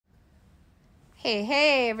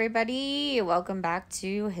Hey, everybody. Welcome back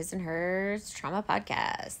to His&Hers Trauma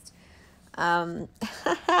Podcast.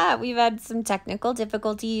 We've had some technical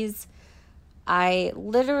difficulties. I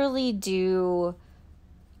literally do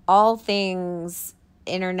all things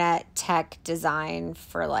internet tech design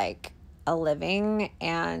for like a living,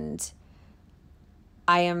 and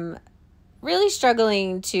I am really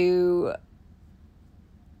struggling to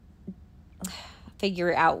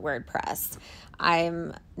figure out WordPress.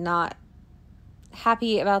 I'm not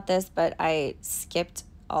happy about this, but I skipped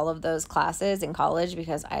all of those classes in college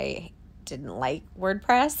because I didn't like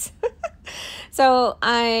WordPress. So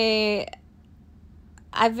I've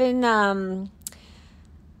been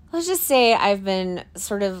let's just say I've been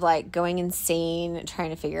sort of like going insane trying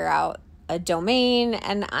to figure out a domain,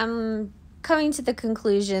 and I'm coming to the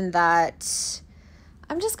conclusion that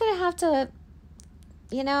I'm just going to have to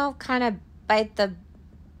kind of bite the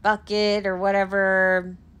bucket or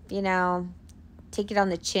whatever, take it on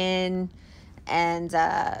the chin, and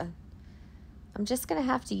I'm just going to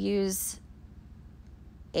have to use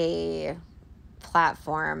a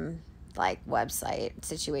platform like website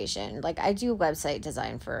situation. Like, I do website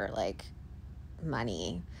design for like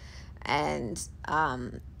money, and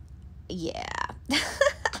yeah.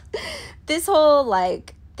 This whole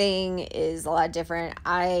like thing is a lot different.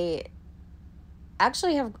 I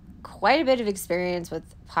actually have quite a bit of experience with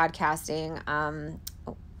podcasting,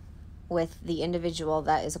 with the individual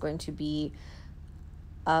that is going to be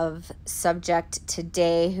of subject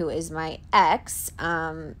today, who is my ex.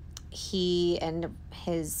 He and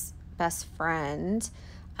his best friend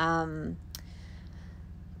did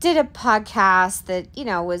a podcast that,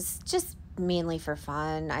 was just mainly for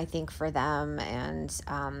fun, I think, for them. And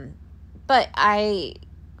but I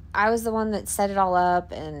was the one that set it all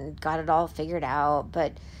up and got it all figured out,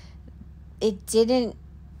 but it didn't,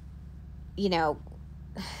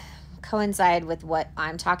 coincide with what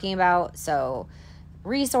I'm talking about. So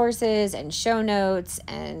resources and show notes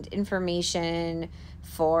and information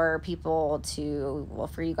for people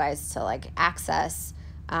for you guys to like access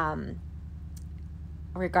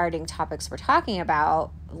regarding topics we're talking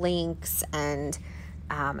about, links and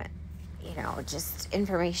just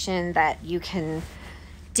information that you can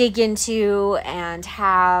dig into and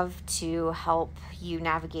have to help you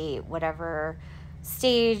navigate whatever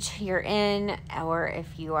stage you're in, or if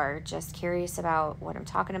you are just curious about what I'm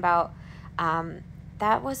talking about.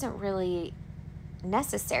 That wasn't really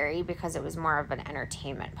necessary because it was more of an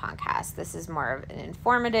entertainment podcast. This is more of an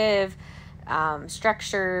informative,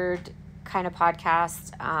 structured kind of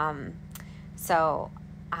podcast. So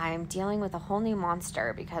I'm dealing with a whole new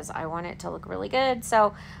monster because I want it to look really good.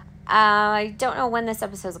 So I don't know when this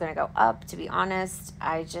episode is going to go up, to be honest.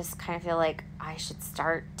 I just kind of feel like I should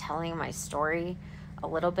start telling my story a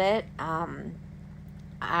little bit. I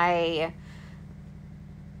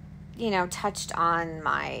touched on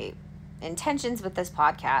my intentions with this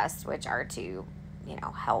podcast, which are to,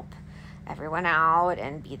 help everyone out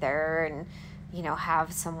and be there and,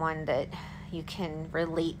 have someone that you can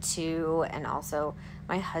relate to, and also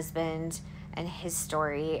my husband and his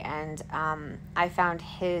story. And I found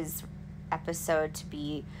his episode to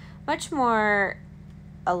be much more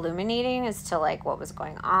illuminating as to like what was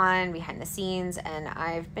going on behind the scenes. And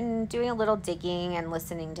I've been doing a little digging and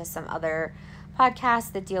listening to some other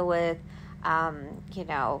podcasts that deal with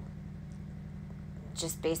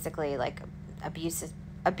just basically like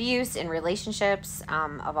abuse in relationships,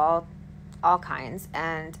 of all kinds.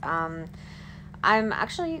 And I'm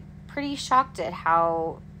actually pretty shocked at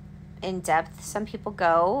how in depth some people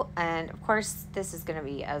go, and of course this is going to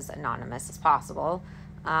be as anonymous as possible,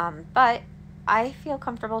 but I feel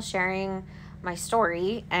comfortable sharing my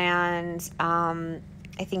story, and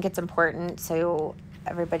I think it's important so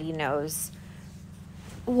everybody knows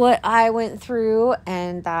what I went through,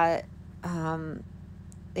 and that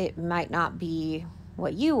it might not be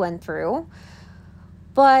what you went through,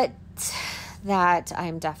 but that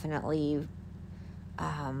I'm definitely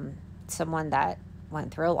someone that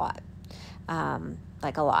went through a lot,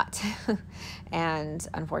 like a lot. And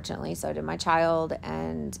unfortunately, so did my child.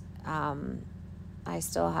 And I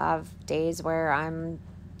still have days where I'm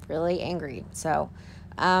really angry. So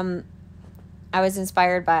I was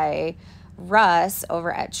inspired by Russ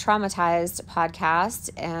over at Traumatized Podcast,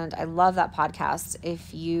 and I love that podcast.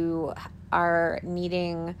 If you are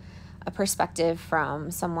needing a perspective from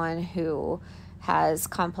someone who has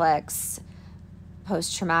complex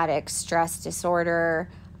post-traumatic stress disorder,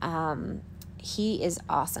 he is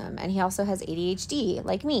awesome. And he also has ADHD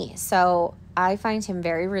like me. So I find him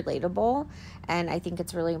very relatable, and I think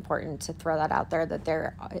it's really important to throw that out there, that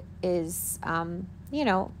there is,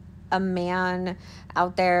 a man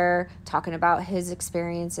out there talking about his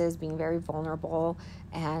experiences, being very vulnerable,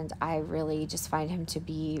 and I really just find him to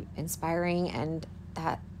be inspiring. And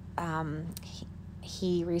that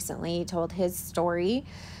he recently told his story.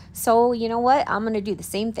 So you know what? I'm going to do the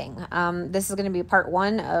same thing. This is going to be part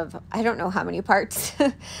 1 of, I don't know how many parts.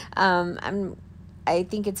 I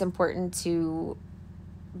think it's important to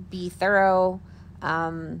be thorough,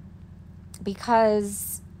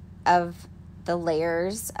 because of the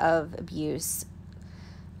layers of abuse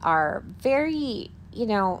are very,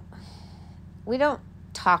 we don't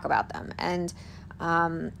talk about them. And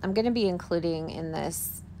I'm going to be including in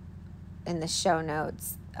the show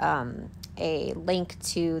notes a link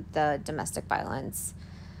to the domestic violence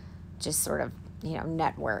just sort of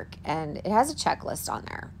network, and it has a checklist on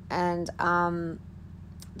there. And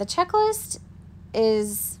the checklist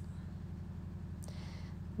is,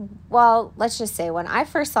 well, let's just say when I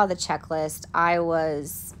first saw the checklist, I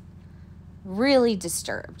was really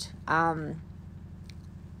disturbed. I'd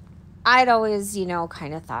always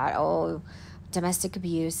kind of thought, oh, domestic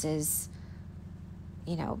abuse is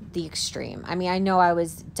the extreme. I mean, I know I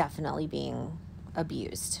was definitely being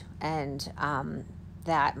abused, and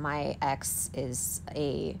that my ex is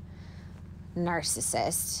a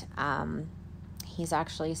narcissist. He's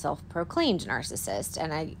actually a self-proclaimed narcissist,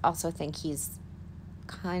 and I also think he's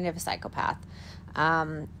kind of a psychopath.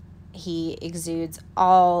 He exudes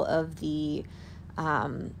all of the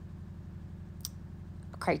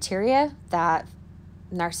criteria that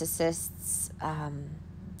narcissists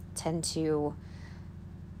tend to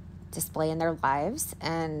display in their lives,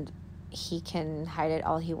 and he can hide it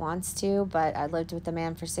all he wants to. But I lived with the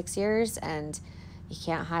man for 6 years, and you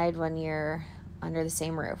can't hide when you're under the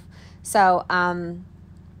same roof. So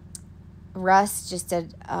Russ just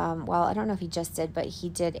did, well, I don't know if he just did, but he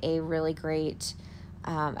did a really great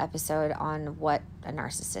episode on what a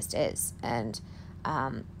narcissist is. And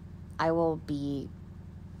I will be,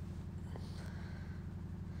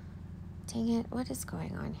 dang it, what is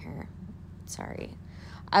going on here? Sorry.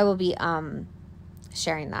 I will be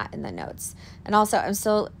sharing that in the notes. And also, I'm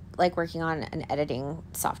still working on an editing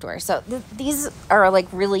software. So these are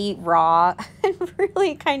really raw and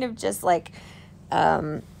really kind of just off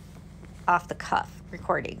the cuff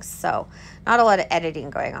recordings. So not a lot of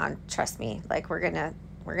editing going on. Trust me. We're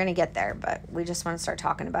gonna get there, but we just want to start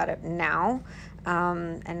talking about it now,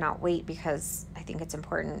 and not wait, because I think it's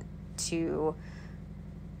important to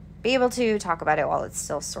be able to talk about it while it's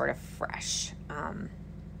still sort of fresh.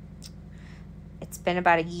 It's been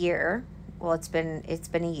about a year. Well, it's been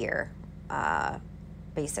a year,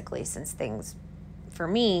 basically, since things, for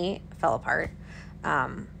me, fell apart,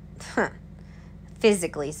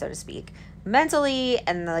 physically, so to speak. Mentally,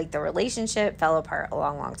 and the relationship fell apart a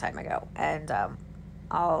long, long time ago, and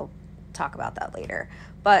I'll talk about that later.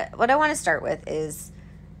 But what I want to start with is,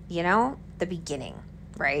 the beginning,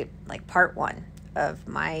 right? Part 1 of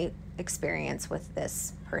my experience with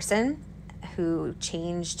this person who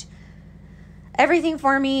changed everything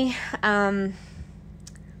for me, not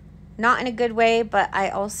in a good way, but I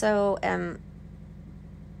also am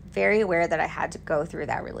very aware that I had to go through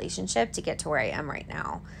that relationship to get to where I am right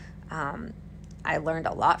now. I learned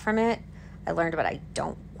a lot from it. I learned what I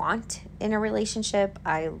don't want in a relationship.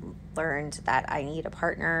 I learned that I need a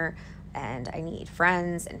partner, and I need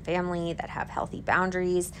friends and family that have healthy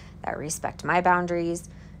boundaries, that respect my boundaries,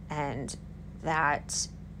 and that,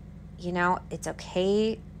 it's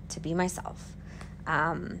okay to be myself.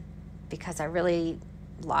 Because I really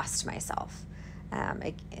lost myself.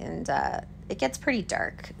 It gets pretty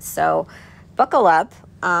dark. So buckle up.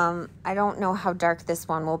 I don't know how dark this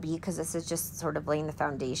one will be, because this is just sort of laying the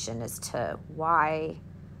foundation as to why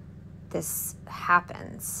this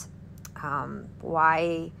happens.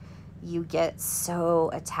 Why you get so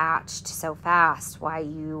attached so fast, why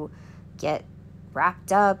you get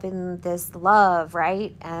wrapped up in this love,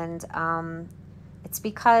 right? And it's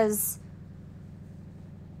because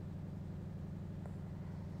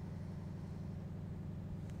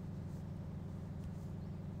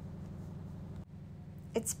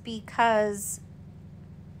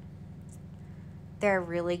they're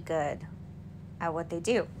really good at what they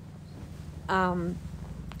do.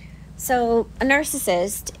 So a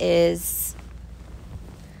narcissist is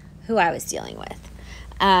who I was dealing with.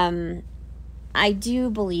 I do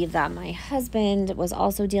believe that my husband was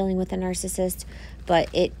also dealing with a narcissist, but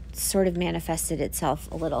it sort of manifested itself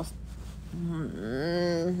a little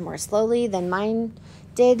more slowly than mine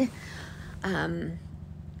did.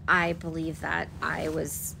 I believe that I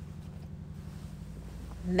was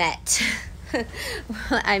met.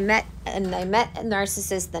 I met a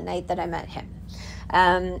narcissist the night that I met him.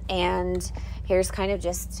 And here's kind of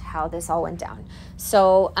just how this all went down.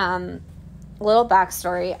 So, little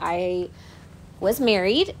backstory. I was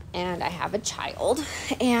married and I have a child,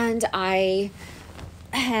 and I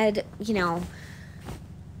had,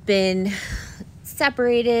 been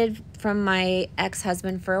separated from my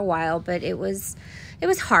ex-husband for a while, but it was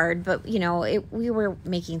hard, but we were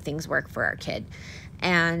making things work for our kid.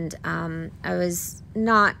 And I was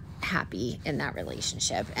not happy in that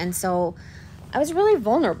relationship. And so I was really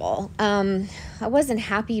vulnerable. I wasn't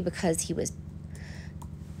happy because he was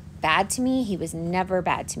bad to me. He was never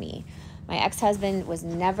bad to me. My ex-husband was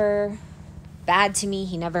never bad to me.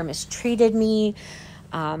 He never mistreated me.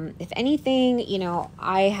 If anything,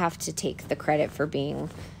 I have to take the credit for being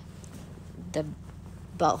the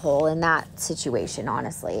butthole in that situation,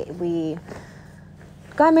 honestly. We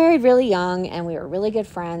got married really young and we were really good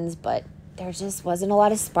friends, but there just wasn't a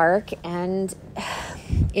lot of spark, and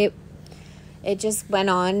it just went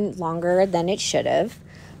on longer than it should have.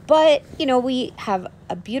 But, we have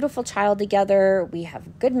a beautiful child together. We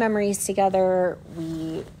have good memories together.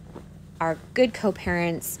 We are good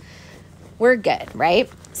co-parents. We're good, right?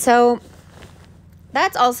 So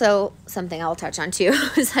that's also something I'll touch on too.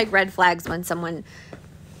 It's like red flags when someone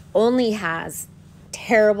only has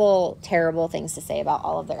terrible, terrible things to say about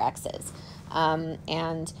all of their exes.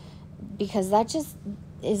 And because that just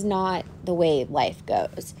is not the way life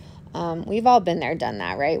goes. We've all been there, done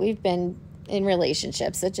that, right? We've been in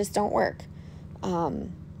relationships that just don't work. No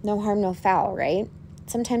harm, no foul, right?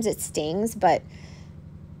 Sometimes it stings, but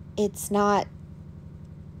it's not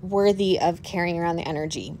worthy of carrying around the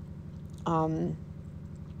energy. And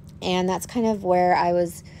that's kind of where I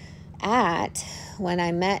was at when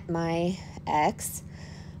I met my ex.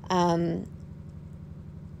 I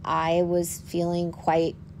was feeling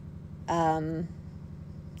quite,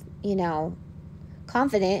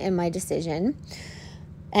 confident in my decision,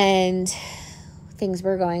 and things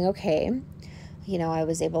were going okay. I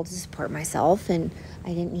was able to support myself and I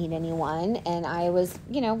didn't need anyone. And I was,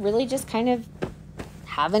 really just kind of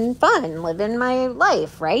having fun, living my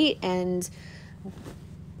life, right? And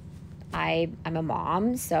I'm a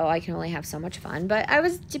mom, so I can only have so much fun. But I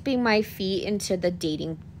was dipping my feet into the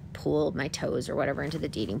dating pool, my toes or whatever, into the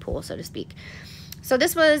dating pool, so to speak. So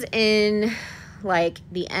this was in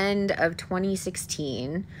the end of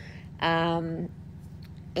 2016. And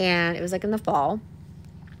it was in the fall.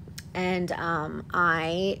 And I'm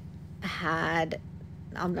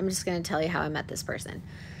just going to tell you how I met this person.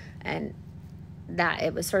 And that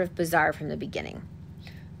it was sort of bizarre from the beginning.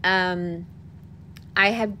 I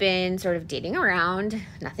had been sort of dating around,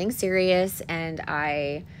 nothing serious, and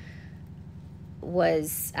I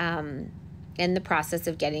was in the process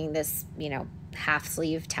of getting this, half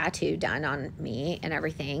sleeve tattoo done on me and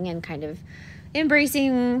everything, and kind of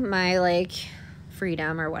embracing my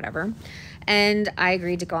freedom or whatever. And I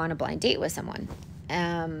agreed to go on a blind date with someone.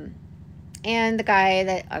 And the guy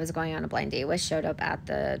that I was going on a blind date with showed up at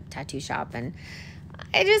the tattoo shop, and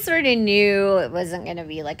I just sort of knew it wasn't going to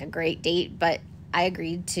be a great date, but I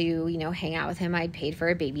agreed to, hang out with him. I'd paid for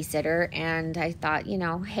a babysitter, and I thought,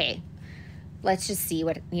 hey, let's just see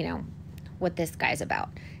what this guy's about.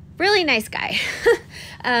 Really nice guy.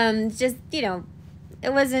 Just, it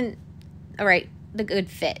wasn't the good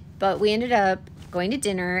fit, but we ended up going to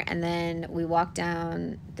dinner, and then we walked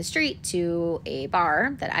down the street to a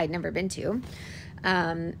bar that I'd never been to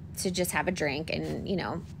just have a drink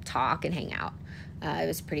and, talk and hang out. It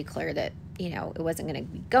was pretty clear that, it wasn't going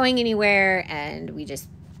to be going anywhere, and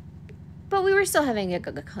but we were still having a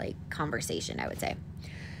good conversation, I would say.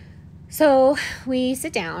 So we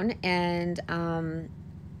sit down, and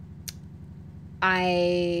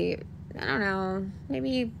I don't know,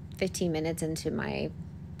 maybe 15 minutes into my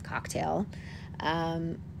cocktail,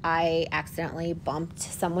 I accidentally bumped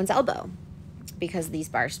someone's elbow because these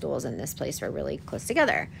bar stools in this place were really close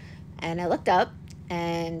together. And I looked up,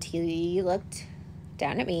 and he looked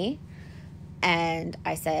down at me, and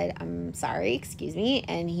I said, "I'm sorry, excuse me."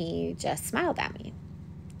 And he just smiled at me.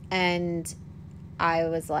 And I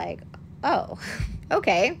was like, oh,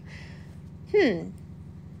 okay.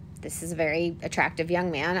 This is a very attractive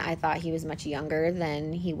young man. I thought he was much younger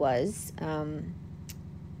than he was.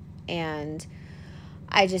 And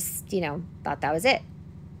I just, thought that was it.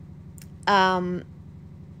 And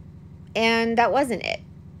that wasn't it.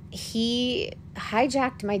 He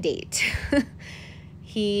hijacked my date.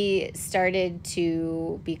 He started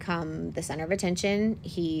to become the center of attention.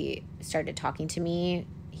 He started talking to me.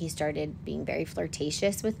 He started being very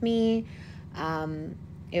flirtatious with me.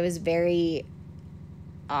 It was very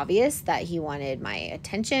obvious that he wanted my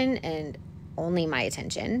attention and only my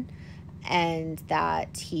attention. and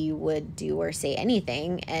that he would do or say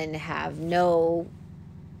anything and have no,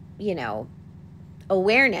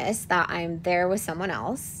 awareness that I'm there with someone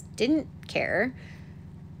else, didn't care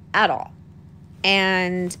at all.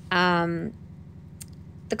 And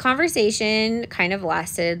the conversation kind of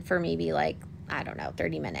lasted for maybe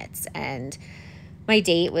 30 minutes. And my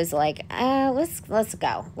date was like, let's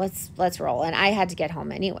go. Let's roll. And I had to get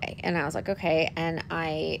home anyway. And I was like, okay. And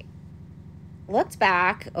I looked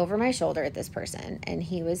back over my shoulder at this person, and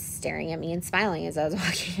he was staring at me and smiling as I was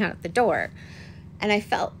walking out the door. And I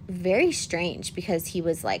felt very strange because he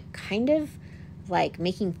was kind of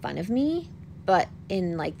making fun of me, but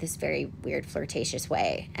in this very weird flirtatious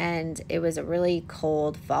way. And it was a really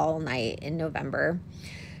cold fall night in November.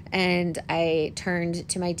 And I turned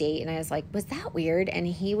to my date and I was like, was that weird? And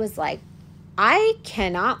he was like, I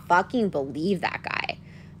cannot fucking believe that guy.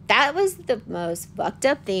 That was the most fucked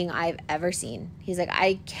up thing I've ever seen. He's like,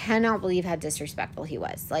 I cannot believe how disrespectful he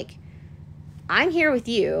was. Like, I'm here with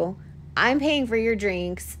you. I'm paying for your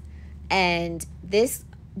drinks. And this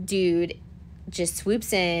dude just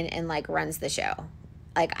swoops in and runs the show.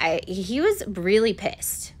 He was really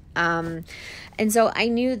pissed. And so I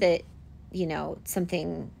knew that,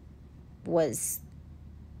 something was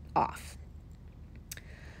off.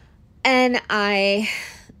 And I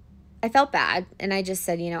felt bad, and I just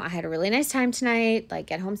said, I had a really nice time tonight,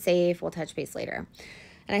 get home safe, we'll touch base later.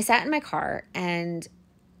 And I sat in my car, and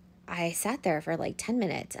I sat there for 10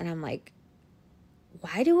 minutes, and I'm like,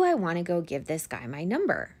 why do I want to go give this guy my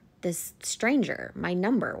number? This stranger, my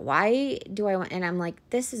number? Why do I want? And I'm like,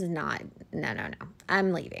 this is not, no,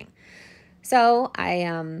 I'm leaving. So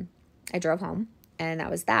I drove home, and that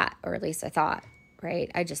was that, or at least I thought, right?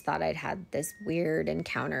 I just thought I'd had this weird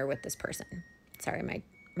encounter with this person. Sorry,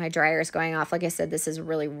 my dryer is going off. Like I said, this is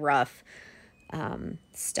really rough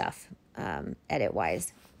stuff edit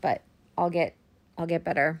wise, but I'll get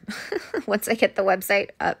better once I get the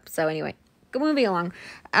website up. So anyway, moving along.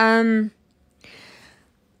 A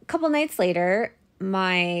couple nights later,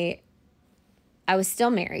 I was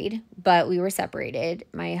still married, but we were separated.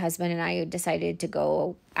 My husband and I decided to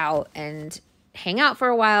go out and hang out for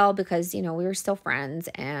a while because, we were still friends,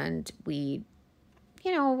 and we,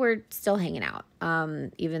 we're still hanging out,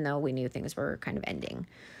 even though we knew things were kind of ending.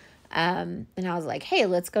 And I was like, hey,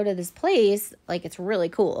 let's go to this place. It's really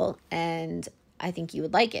cool, and I think you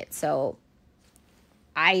would like it. So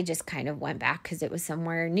I just kind of went back because it was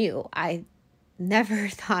somewhere new. I never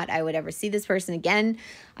thought I would ever see this person again.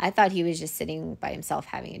 I thought he was just sitting by himself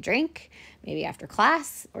having a drink, maybe after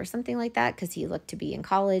class or something like that, because he looked to be in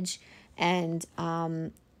college. And,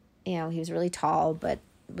 he was really tall, but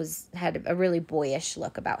had a really boyish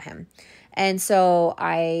look about him. And so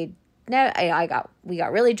we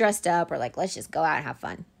got really dressed up. We're like, let's just go out and have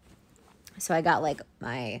fun. So I got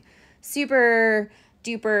my super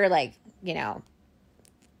duper,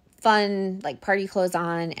 fun, party clothes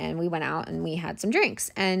on, and we went out and we had some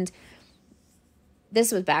drinks. And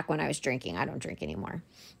this was back when I was drinking. I don't drink anymore.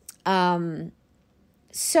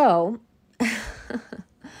 So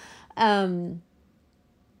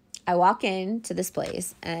I walk into this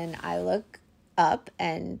place and I look up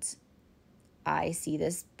and I see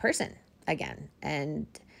this person again. And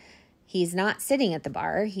he's not sitting at the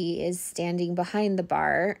bar. He is standing behind the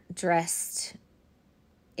bar, dressed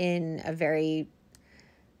in a very,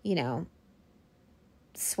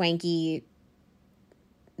 swanky,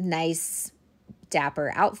 nice,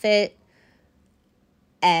 dapper outfit.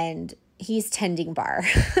 And he's tending bar.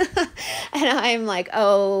 And I'm like,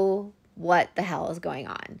 oh, what the hell is going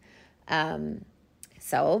on?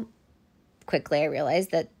 So quickly I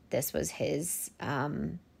realized that this was his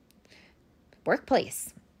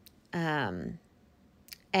workplace. And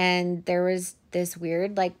there was this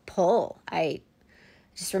weird pull. I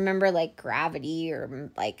just remember gravity or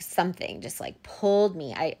something just pulled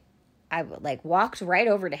me. I walked right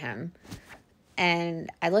over to him, and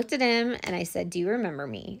I looked at him and I said, do you remember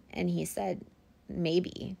me? And he said,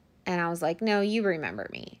 maybe. And I was like, no, you remember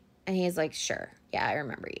me. And he's like, sure. Yeah, I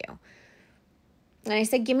remember you. And I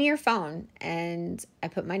said, give me your phone. And I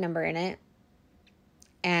put my number in it.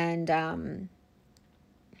 And I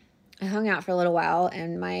hung out for a little while,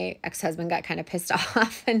 and my ex-husband got kind of pissed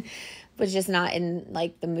off and was just not in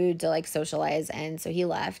the mood to socialize. And so he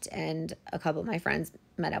left, and a couple of my friends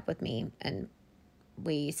met up with me, and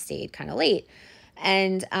we stayed kind of late.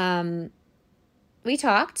 And we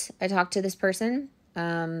talked. I talked to this person.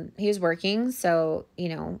 He was working, so,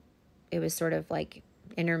 it was sort of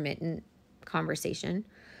intermittent conversation.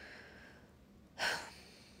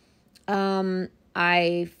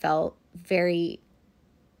 I felt very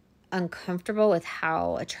uncomfortable with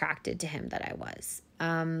how attracted to him that I was.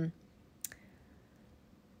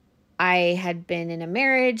 I had been in a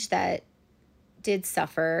marriage that did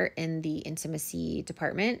suffer in the intimacy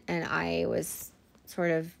department, and I was sort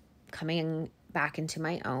of coming back into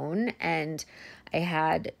my own, and I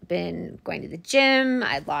had been going to the gym.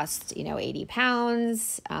 I'd lost, 80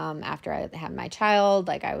 pounds after I had my child.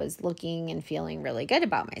 Like, I was looking and feeling really good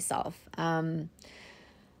about myself.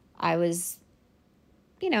 I was,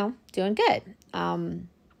 doing good.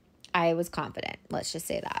 I was confident. Let's just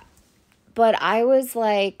say that. But I was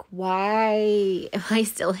like, why am I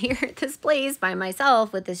still here at this place by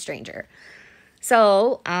myself with this stranger?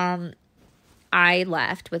 So I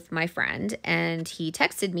left with my friend, and he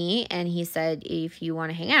texted me and he said, if you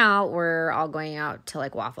want to hang out, we're all going out to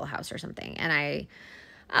like Waffle House or something. And I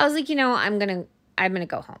was like, I'm going to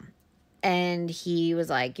go home. And he was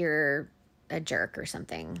like, you're a jerk or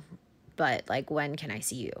something, but like, when can I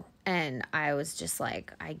see you? And I was just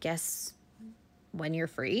like, I guess when you're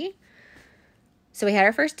free. So we had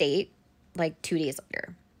our first date like 2 days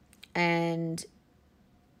later. And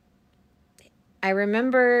I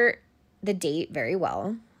remember the date very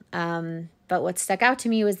well. But what stuck out to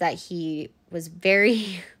me was that he was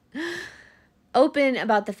very open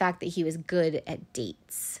about the fact that he was good at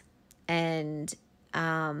dates. And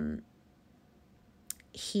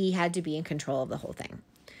he had to be in control of the whole thing.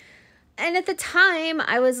 And at the time,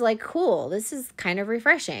 I was like, cool, this is kind of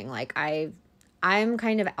refreshing. Like, I'm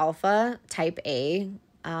kind of alpha type A.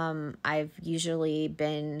 I've usually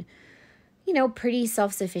been, pretty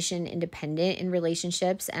self-sufficient, independent in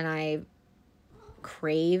relationships, and I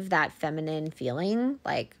crave that feminine feeling.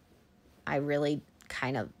 Like, I really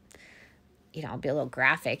kind of, I'll be a little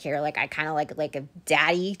graphic here. Like, I kind of like a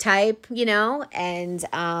daddy type, and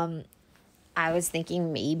I was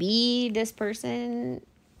thinking maybe this person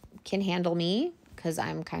can handle me because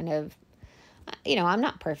I'm kind of, I'm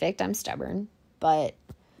not perfect. I'm stubborn. But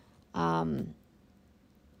I'm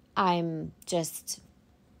just,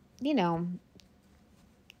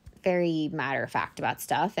 very matter of fact about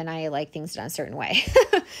stuff, and I like things done a certain way.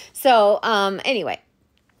 So anyway,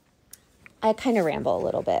 I kind of ramble a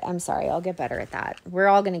little bit. I'm sorry. I'll get better at that. We're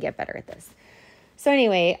all going to get better at this. So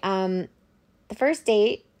anyway, the first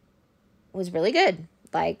date was really good.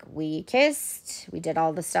 Like, we kissed. We did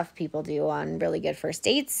all the stuff people do on really good first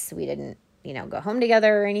dates. We didn't go home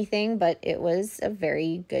together or anything, but it was a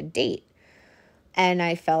very good date. And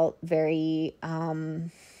I felt very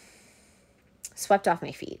swept off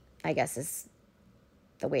my feet, I guess is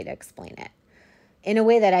the way to explain it, in a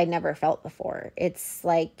way that I'd never felt before. It's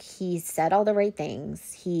like he said all the right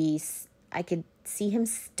things. I could see him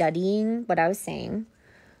studying what I was saying.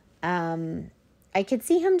 I could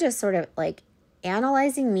see him just sort of like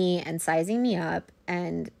analyzing me and sizing me up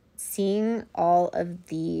and seeing all of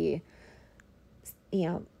the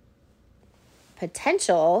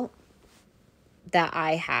potential that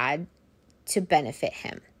I had to benefit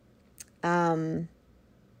him.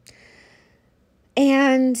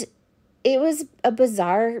 And it was a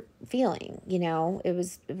bizarre feeling, it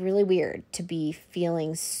was really weird to be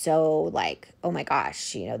feeling so like, oh my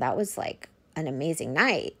gosh, that was like an amazing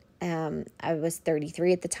night. I was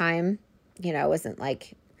 33 at the time, I wasn't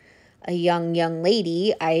like a young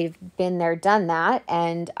lady. I've been there, done that.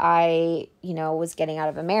 And I, was getting out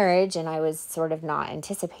of a marriage, and I was sort of not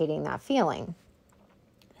anticipating that feeling.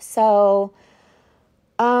 So,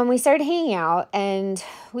 we started hanging out, and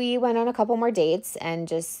we went on a couple more dates, and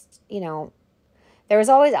just, there was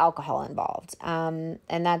always alcohol involved. And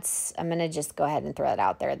I'm going to just go ahead and throw it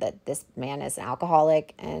out there that this man is an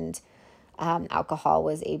alcoholic, and alcohol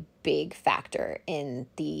was a big factor in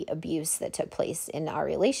the abuse that took place in our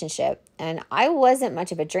relationship. And I wasn't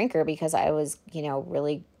much of a drinker because I was,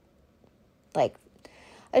 really like,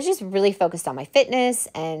 I was just really focused on my fitness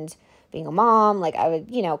and being a mom. Like, I would,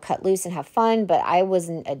 cut loose and have fun, but I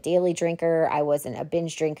wasn't a daily drinker. I wasn't a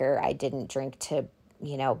binge drinker. I didn't drink to,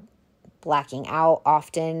 blacking out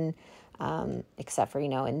often, except for,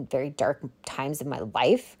 in very dark times of my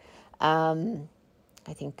life.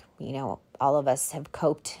 I think, all of us have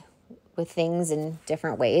coped with things in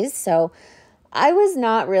different ways. So I was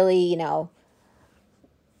not really,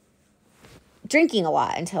 drinking a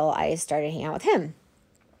lot until I started hanging out with him.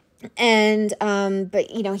 And, but,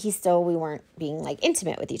 we weren't being like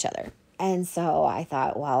intimate with each other. And so I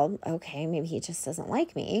thought, well, okay, maybe he just doesn't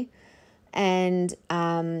like me. And,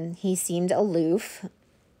 he seemed aloof,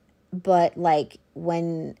 but like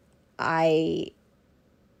when I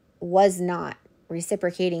was not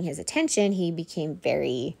reciprocating his attention, he became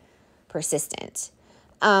very persistent.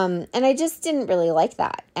 And I just didn't really like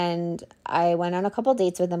that. And I went on a couple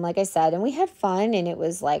dates with him, like I said, and we had fun. And it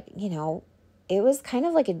was like, it was kind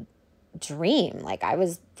of like dream. Like, I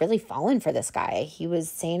was really falling for this guy. He was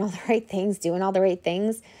saying all the right things, doing all the right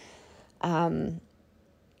things.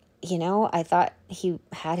 I thought he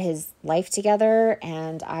had his life together,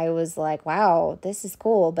 and I was like, wow, this is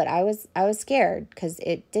cool. But I was scared because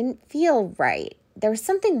it didn't feel right. There was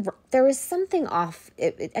something off.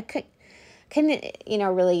 I couldn't,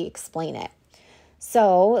 really explain it.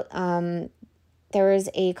 So, there was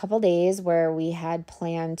a couple days where we had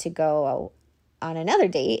planned to go on another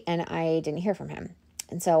date, and I didn't hear from him.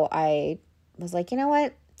 And so I was like, you know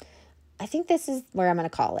what? I think this is where I'm going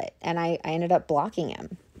to call it. And I ended up blocking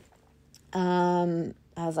him.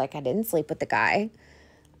 I was like, I didn't sleep with the guy.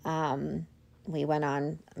 We went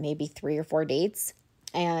on maybe 3 or 4 dates,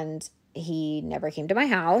 and he never came to my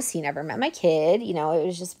house. He never met my kid. It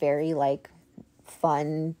was just very like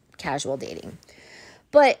fun, casual dating.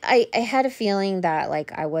 But I had a feeling that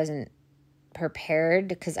like I wasn't prepared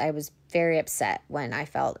because I was very upset when I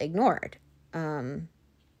felt ignored. When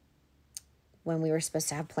we were supposed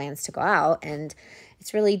to have plans to go out. And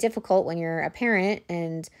it's really difficult when you're a parent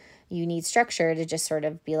and you need structure to just sort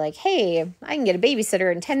of be like, hey, I can get a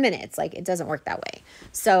babysitter in 10 minutes. Like, it doesn't work that way.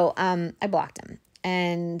 So I blocked him.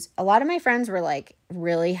 And a lot of my friends were like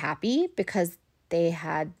really happy because they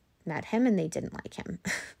had met him and they didn't like him.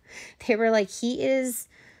 They were like, he is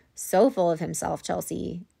so full of himself,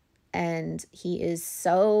 Chelsea, and he is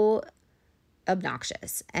so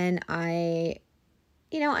obnoxious. And I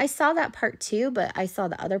saw that part too, but I saw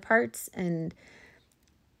the other parts, and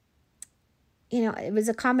it was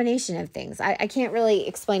a combination of things. I can't really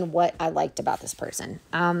explain what I liked about this person.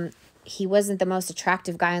 He wasn't the most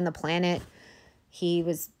attractive guy on the planet. He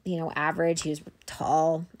was, average. He was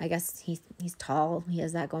tall. I guess he's tall. He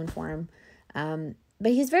has that going for him.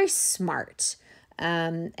 But he's very smart.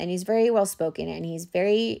 And he's very well-spoken, and he's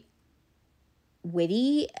very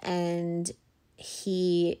witty, and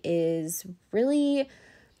he is really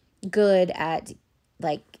good at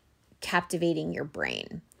like captivating your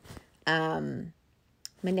brain,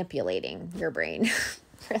 manipulating your brain,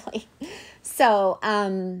 really. So,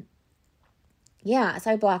 so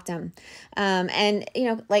I blocked him. And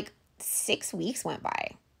like 6 weeks went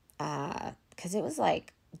by, cause it was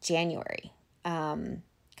like January,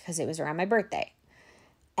 cause it was around my birthday.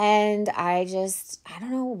 And I don't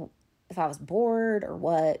know if I was bored or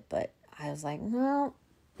what, but I was like, well,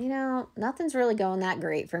 nothing's really going that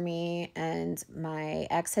great for me. And my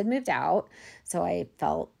ex had moved out. So I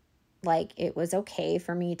felt like it was okay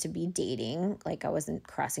for me to be dating. Like, I wasn't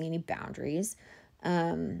crossing any boundaries.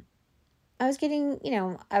 I was getting,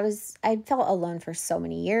 I felt alone for so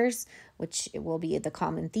many years, which it will be the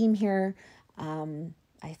common theme here.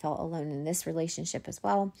 I felt alone in this relationship as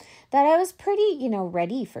well, that I was pretty,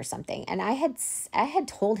 ready for something. And I had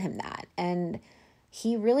told him that, and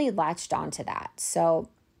he really latched onto that. So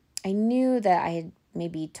I knew that I had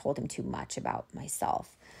maybe told him too much about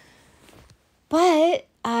myself. But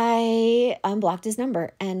I unblocked his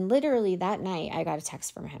number, and literally that night I got a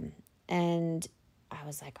text from him, and I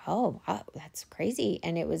was like, oh, wow, that's crazy.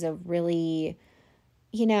 And it was a really,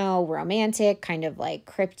 romantic, kind of like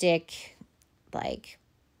cryptic, like,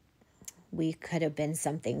 we could have been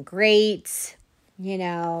something great,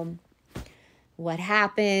 what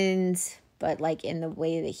happened, but like in the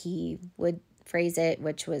way that he would phrase it,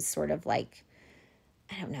 which was sort of like,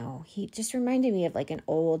 I don't know, he just reminded me of like an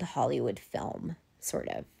old Hollywood film, sort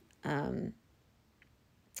of.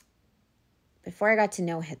 Before I got to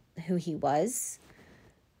know who he was,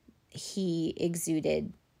 he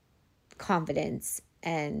exuded confidence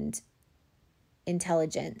and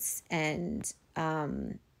intelligence and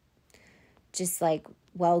just like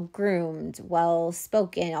well-groomed,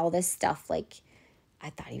 well-spoken, all this stuff. Like, I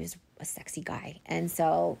thought he was a sexy guy. And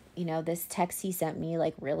so, this text he sent me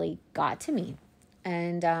like really got to me.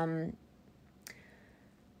 And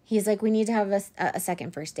he's like, we need to have a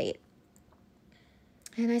second first date.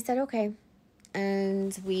 And I said, okay.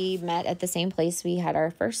 And we met at the same place we had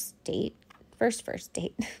our first date.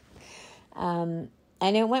 And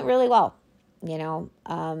it went really well.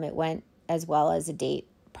 It went as well as a date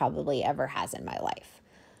probably ever has in my life.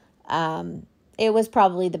 It was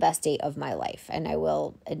probably the best date of my life, and I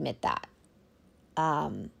will admit that.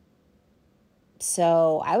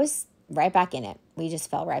 So I was right back in it. We just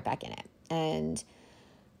fell right back in it. And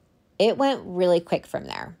it went really quick from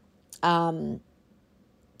there.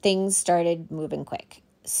 Things started moving quick.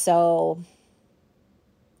 So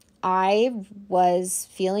I was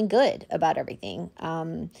feeling good about everything.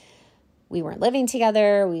 We weren't living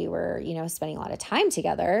together. We were, spending a lot of time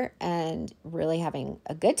together and really having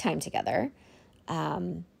a good time together.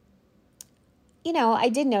 I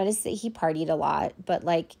did notice that he partied a lot, but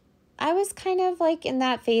like, I was kind of like in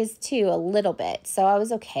that phase too, a little bit. So I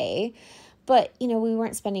was okay. But, we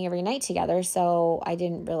weren't spending every night together. So I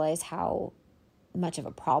didn't realize how much of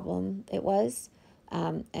a problem it was.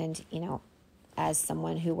 And, as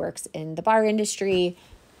someone who works in the bar industry,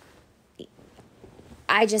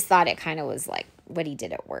 I just thought it kind of was like what he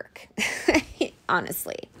did at work,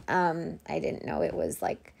 honestly. I didn't know it was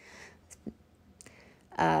like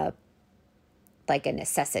a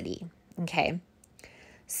necessity. Okay.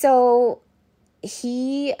 So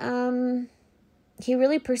he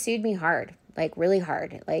really pursued me hard, like really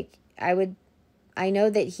hard. Like I know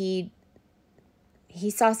that he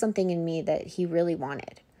saw something in me that he really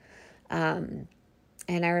wanted. And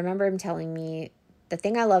I remember him telling me, the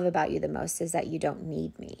thing I love about you the most is that you don't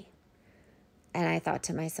need me. And I thought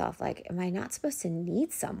to myself, like, am I not supposed to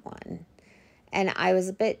need someone? And I was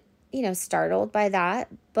a bit, startled by that.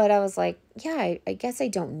 But I was like, yeah, I guess I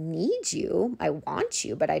don't need you. I want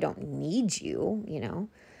you, but I don't need you,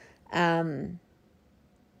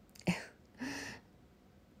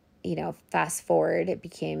 Fast forward, it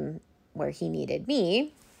became where he needed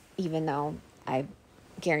me, even though I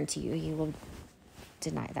guarantee you he will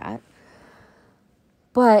deny that.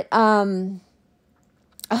 But,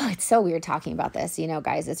 it's so weird talking about this,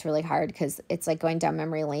 guys, it's really hard because it's like going down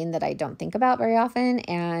memory lane that I don't think about very often.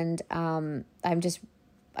 And, I just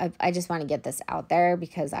want to get this out there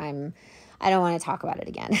because I don't want to talk about it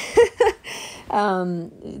again.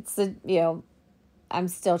 I'm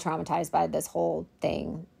still traumatized by this whole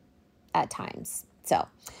thing at times. So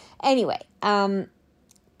anyway,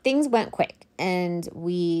 things went quick and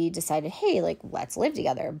we decided, hey, like, let's live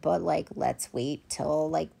together, but like, let's wait till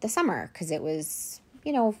like the summer. 'Cause it was,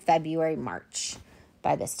 February, March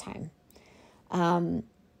by this time.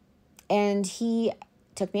 And he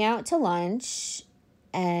took me out to lunch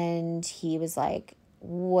and he was like,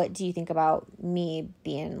 what do you think about me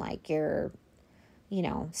being like your,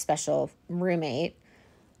 special roommate?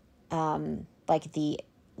 Like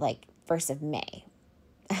 1st of May.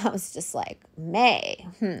 I was just like, May.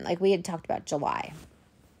 Like we had talked about July.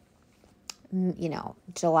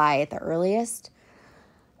 July at the earliest.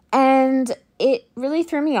 And it really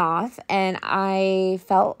threw me off and I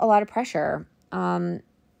felt a lot of pressure.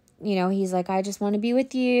 He's like, I just want to be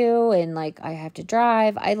with you. And like, I have to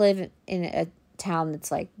drive. I live in a town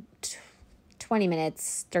that's like 20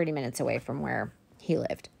 minutes, 30 minutes away from where he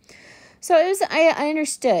lived. So it was, I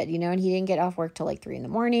understood, and he didn't get off work till like 3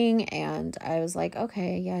 a.m. and I was like,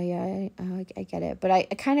 okay, yeah, I get it. But I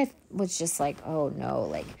kind of was just like, oh no,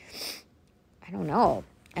 like, I don't know.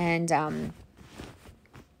 And, I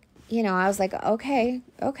was like, okay.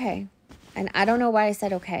 And I don't know why I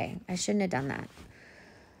said, okay, I shouldn't have done that.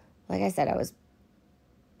 Like I said, I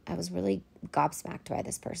was really gobsmacked by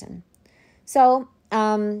this person. So,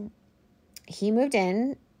 he moved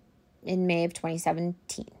in May of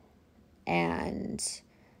 2017. And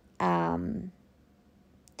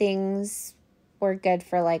things were good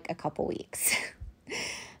for like a couple weeks.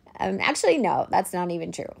 Actually, no, that's not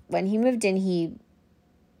even true. When he moved in, he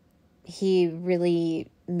really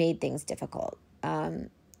made things difficult.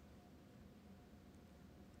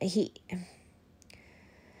 He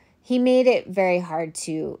made it very hard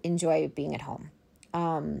to enjoy being at home.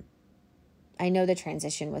 I know the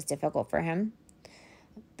transition was difficult for him,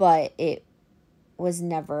 but it was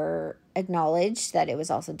never acknowledged that it was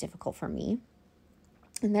also difficult for me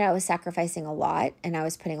and that I was sacrificing a lot and I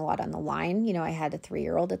was putting a lot on the line. I had a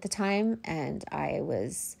 3-year-old at the time and I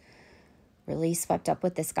was really swept up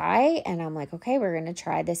with this guy and I'm like, okay, we're going to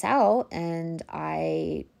try this out. And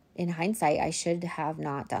in hindsight, I should have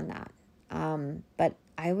not done that. But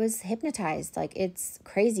I was hypnotized. Like, it's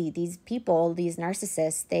crazy. These people, these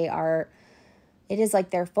narcissists, it is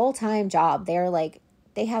like their full-time job. They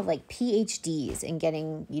have like PhDs in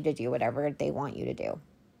getting you to do whatever they want you to do.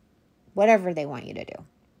 Whatever they want you to do.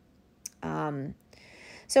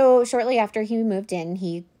 So shortly after he moved in,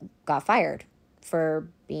 he got fired for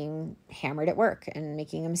being hammered at work and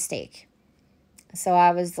making a mistake. So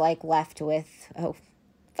I was like left with, oh,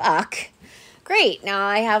 fuck. Great. Now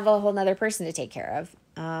I have a whole nother person to take care of.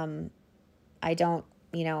 I don't,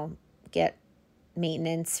 get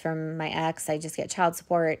maintenance from my ex. I just get child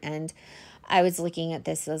support. And I was looking at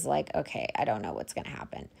this as like, okay, I don't know what's going to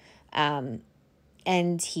happen.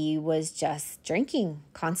 And he was just drinking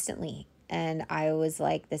constantly. And I was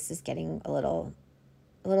like, this is getting a little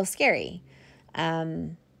scary.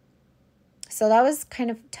 So that was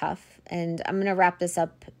kind of tough. And I'm going to wrap this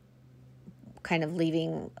up kind of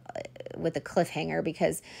leaving with a cliffhanger,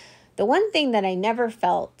 because the one thing that I never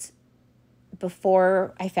felt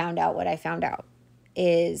before I found out what I found out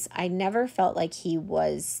is I never felt like he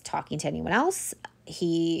was talking to anyone else.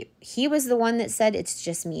 He was the one that said, it's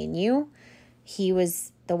just me and you. He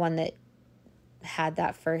was the one that had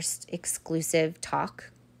that first exclusive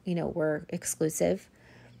talk. We're exclusive.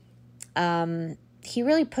 He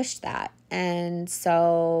really pushed that. And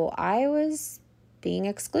so I was being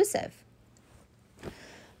exclusive.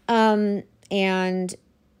 And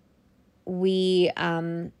we,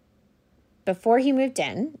 before he moved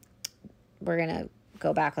in, we're going to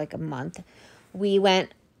go back like a month. We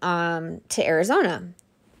went, to Arizona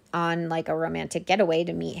on like a romantic getaway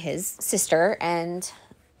to meet his sister and,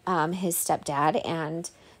 his stepdad and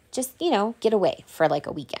just, get away for like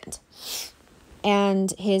a weekend.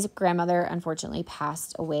 And his grandmother unfortunately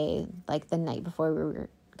passed away like the night before we were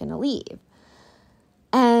going to leave.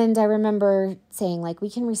 And I remember saying, like, we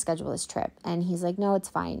can reschedule this trip. And he's like, no, it's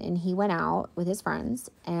fine. And he went out with his friends.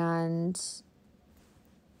 And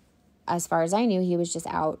as far as I knew, he was just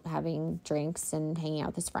out having drinks and hanging out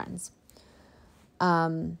with his friends.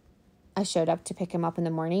 I showed up to pick him up in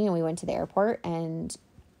the morning, and we went to the airport. And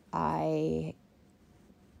I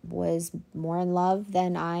was more in love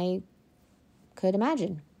than I could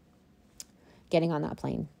imagine getting on that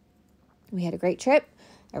plane. We had a great trip.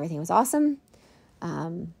 Everything was awesome.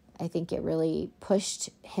 I think it really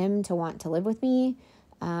pushed him to want to live with me.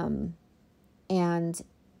 And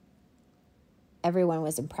everyone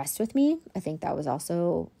was impressed with me. I think that was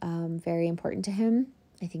also very important to him.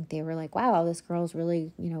 I think they were like, wow, this girl's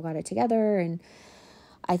really, got it together. And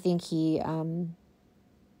I think he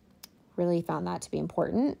really found that to be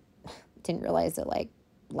important. Didn't realize that, like,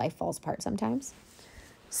 life falls apart sometimes.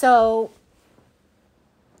 So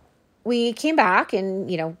we came back and,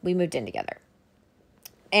 we moved in together.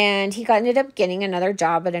 And he ended up getting another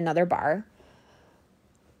job at another bar.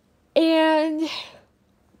 And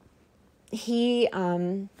he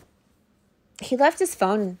left his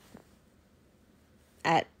phone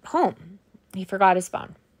at home. He forgot his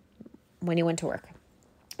phone when he went to work.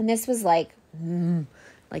 And this was like 2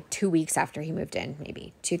 weeks after he moved in,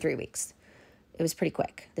 maybe 2-3 weeks. It was pretty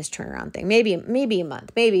quick, this turnaround thing. Maybe a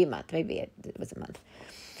month, maybe it was a month.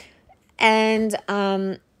 And,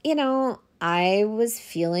 I was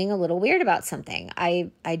feeling a little weird about something. I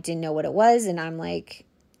didn't know what it was. And I'm like,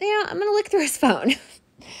 I'm going to look through his phone.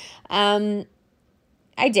 I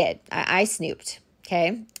did. I snooped.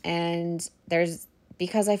 Okay. And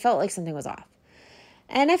because I felt like something was off.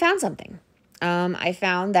 And I found something. I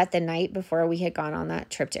found that the night before we had gone on that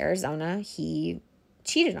trip to Arizona, he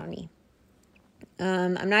cheated on me.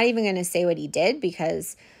 I'm not even going to say what he did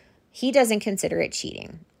because he doesn't consider it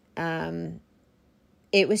cheating.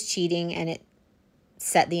 It was cheating, and it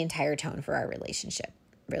set the entire tone for our relationship.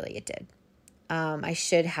 Really, it did. I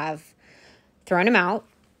should have thrown him out,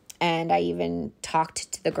 and I even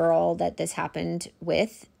talked to the girl that this happened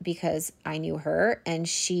with because I knew her, and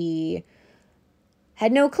she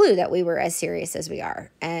had no clue that we were as serious as we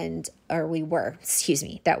are, that we were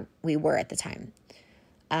at the time.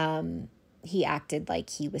 He acted like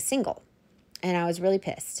he was single, and I was really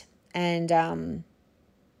pissed. And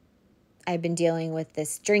I've been dealing with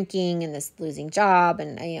this drinking and this losing job,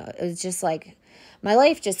 and it was just like my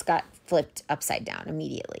life just got flipped upside down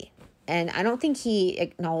immediately. And I don't think he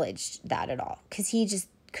acknowledged that at all because he just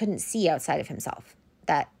couldn't see outside of himself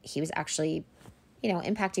that he was actually,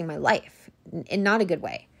 impacting my life in not a good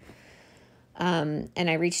way. And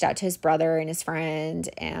I reached out to his brother and his friend,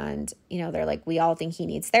 and, they're like, we all think he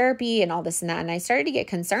needs therapy and all this and that. And I started to get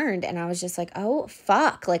concerned, and I was just like, oh,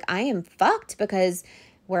 fuck, like I am fucked because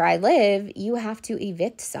where I live, you have to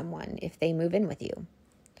evict someone if they move in with you.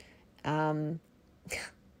 And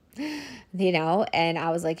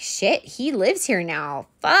I was like, shit, he lives here now.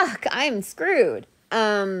 Fuck, I'm screwed.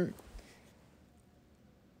 And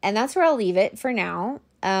that's where I'll leave it for now.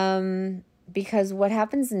 Because what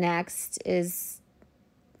happens next is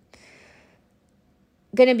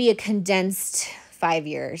going to be a condensed 5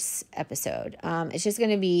 years episode. It's just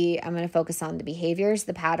going to be, I'm going to focus on the behaviors,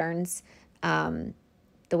 the patterns,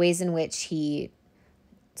 the ways in which he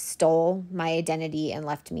stole my identity and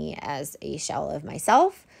left me as a shell of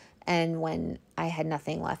myself. And when I had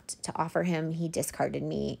nothing left to offer him, he discarded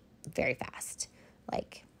me very fast.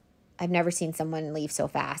 Like, I've never seen someone leave so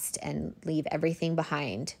fast and leave everything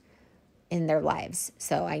behind in their lives.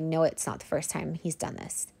 So I know it's not the first time he's done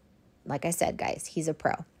this. Like I said, guys, he's a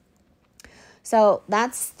pro. So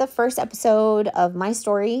that's the first episode of my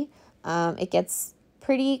story. It gets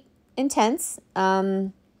pretty intense.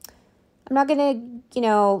 I'm not going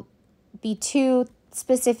to, be too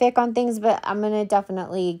specific on things, but I'm going to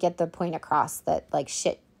definitely get the point across that like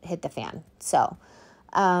shit hit the fan. So,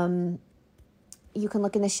 you can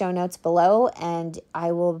look in the show notes below, and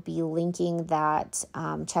I will be linking that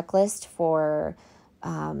checklist for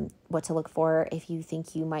what to look for if you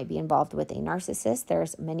think you might be involved with a narcissist.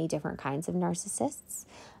 There's many different kinds of narcissists.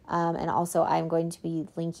 And also I'm going to be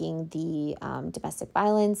linking the domestic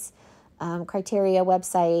violence criteria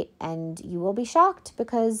website, and you will be shocked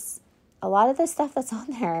because a lot of the stuff that's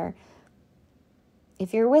on there,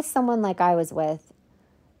 if you're with someone like I was with,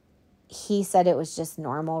 he said it was just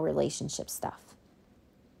normal relationship stuff.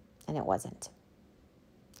 And it wasn't.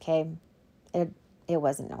 Okay? It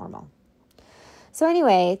wasn't normal. So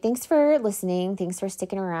anyway, thanks for listening. Thanks for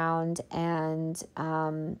sticking around. And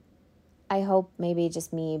I hope maybe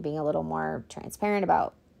just me being a little more transparent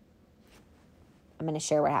about, I'm going to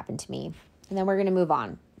share what happened to me. And then we're going to move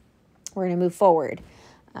on. We're going to move forward.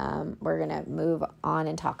 We're going to move on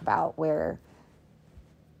and talk about where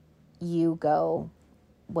you go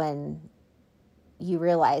when you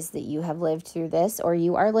realize that you have lived through this or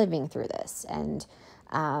you are living through this. And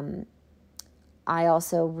I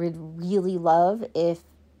also would really love if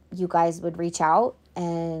you guys would reach out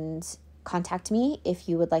and contact me if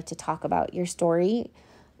you would like to talk about your story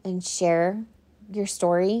and share your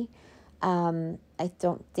story. I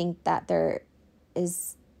don't think that there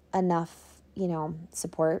is enough,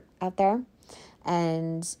 support out there.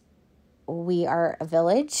 And we are a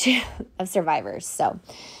village of survivors. So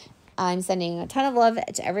I'm sending a ton of love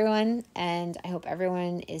to everyone, and I hope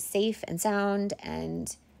everyone is safe and sound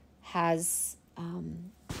and has,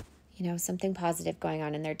 something positive going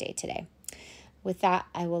on in their day today. With that,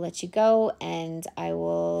 I will let you go, and I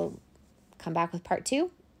will come back with part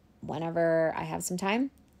 2 whenever I have some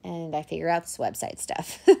time and I figure out this website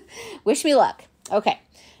stuff. Wish me luck. Okay.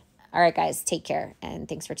 All right, guys, take care, and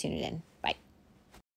thanks for tuning in.